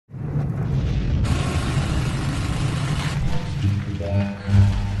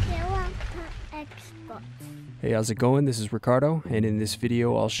Hey, how's it going? This is Ricardo, and in this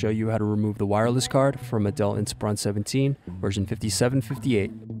video I'll show you how to remove the wireless card from a Dell Inspiron 17 version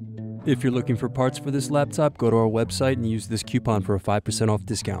 5758. If you're looking for parts for this laptop, go to our website and use this coupon for a 5% off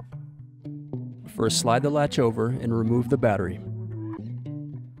discount. First, slide the latch over and remove the battery.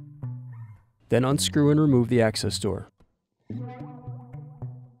 Then unscrew and remove the access door.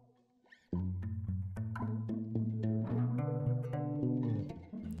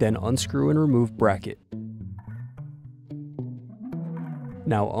 Then unscrew and remove bracket.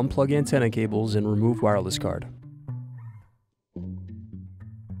 Now unplug antenna cables and remove wireless card.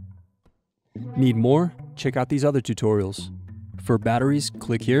 Need more? Check out these other tutorials. For batteries,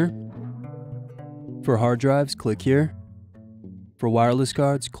 click here. For hard drives, click here. For wireless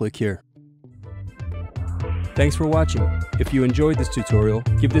cards, click here. Thanks for watching. If you enjoyed this tutorial,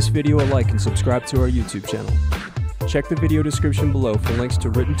 give this video a like and subscribe to our YouTube channel. Check the video description below for links to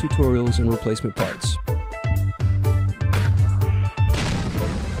written tutorials and replacement parts.